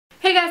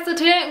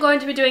today I'm going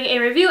to be doing a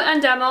review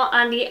and demo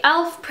on the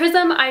e.l.f.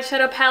 Prism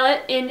eyeshadow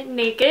palette in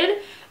Naked,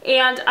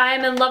 and I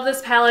am in love with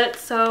this palette,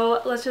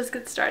 so let's just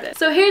get started.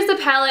 So here's the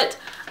palette.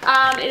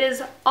 It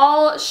is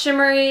all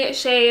shimmery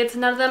shades.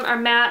 None of them are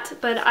matte,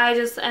 but I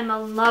just am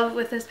in love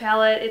with this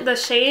palette. The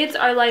shades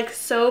are like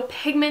so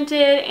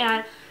pigmented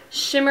and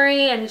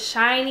shimmery and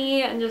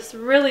shiny and just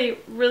really,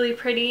 really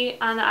pretty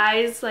on the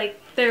eyes.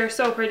 Like, they're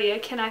so pretty. I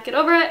cannot get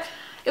over it.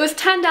 It was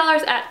 $10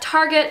 at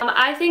Target.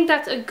 I think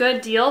that's a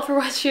good deal for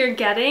what you're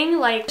getting.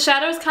 Like,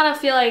 shadows kind of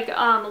feel like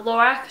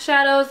Lorac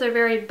shadows. They're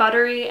very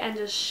buttery and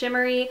just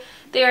shimmery.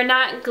 They are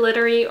not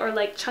glittery or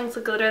like chunks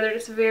of glitter. They're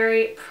just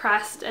very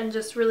pressed and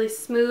just really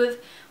smooth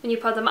when you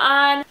put them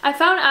on. I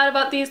found out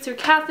about these through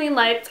Kathleen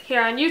Lights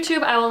here on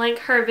YouTube. I will link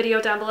her video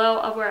down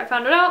below of where I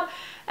found it out.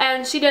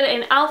 And she did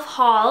an e.l.f.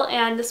 haul,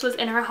 and this was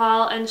in her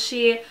haul, and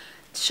she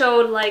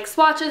showed like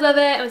swatches of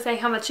it and was saying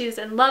how much she's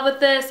in love with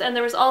this. And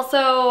there was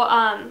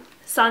also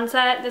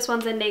Sunset. This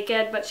one's in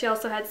Naked, but she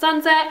also had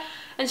Sunset,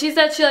 and she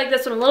said she liked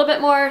this one a little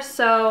bit more.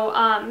 So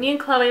me and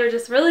Chloe were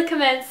just really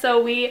convinced, so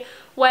we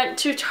went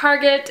to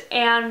Target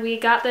and we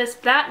got this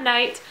that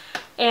night,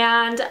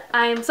 and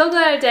I'm so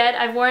glad I did.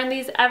 I've worn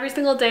these every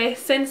single day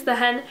since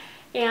then,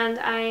 and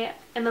I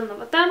am in love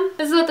with them.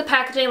 This is what the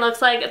packaging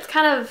looks like. It's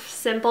kind of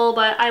simple,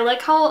 but I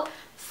like how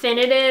thin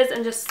it is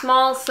and just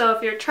small, so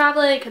if you're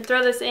traveling, you can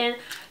throw this in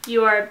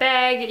your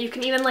bag. You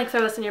can even like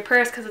throw this in your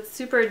purse because it's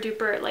super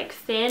duper like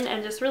thin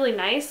and just really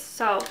nice,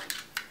 so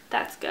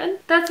that's good.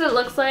 That's what it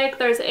looks like.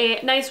 There's a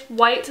nice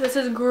white. This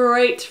is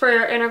great for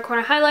your inner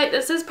corner highlight.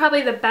 This is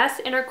probably the best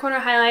inner corner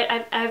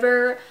highlight I've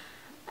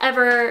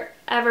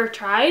ever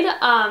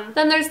tried.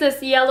 Then there's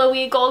this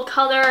yellowy gold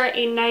color,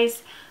 a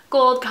nice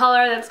gold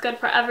color that's good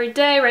for every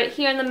day right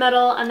here in the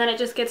middle, and then it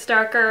just gets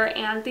darker,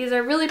 and these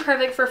are really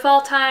perfect for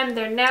fall time.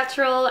 They're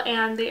natural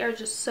and they are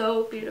just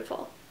so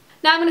beautiful.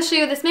 Now I'm going to show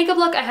you this makeup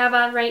look I have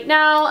on right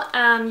now.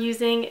 I'm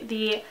using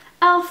the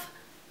e.l.f.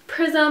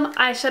 Prism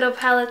eyeshadow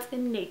palettes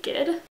in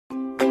Naked.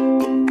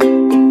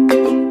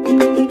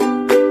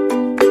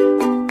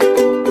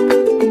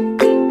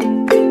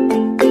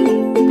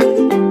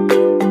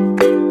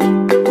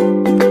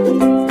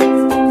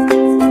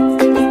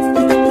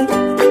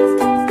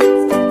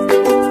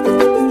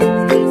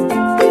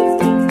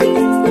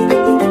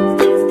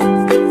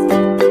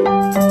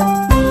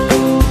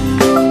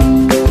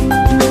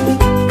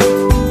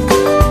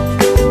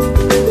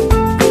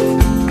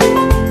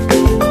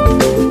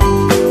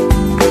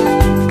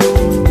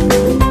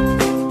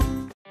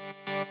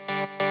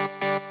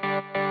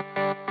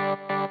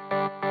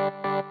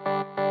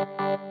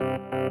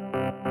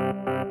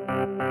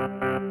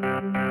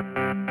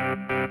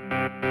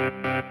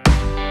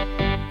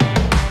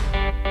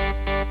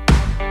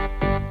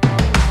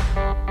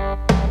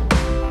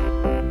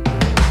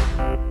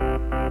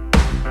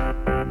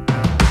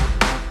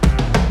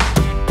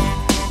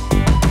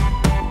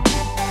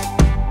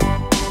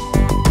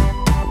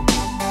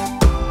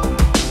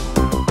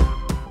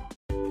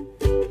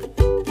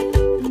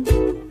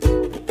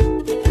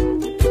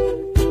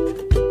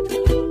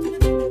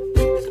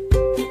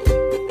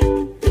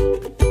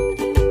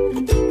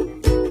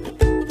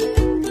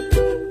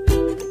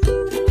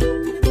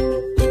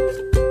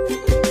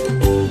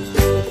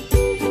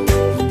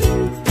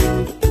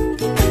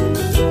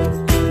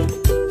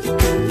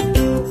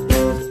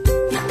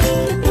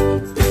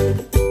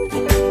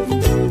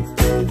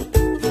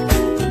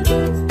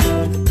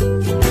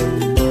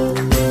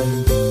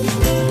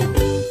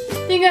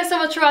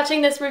 For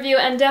watching this review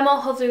and demo.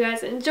 Hopefully you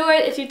guys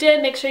enjoyed. If you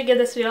did, make sure you give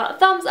this video a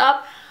thumbs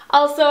up.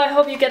 Also, I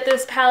hope you get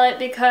this palette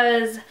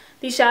because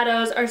these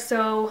shadows are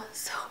so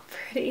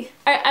pretty.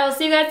 Alright, I will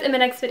see you guys in my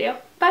next video.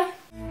 Bye!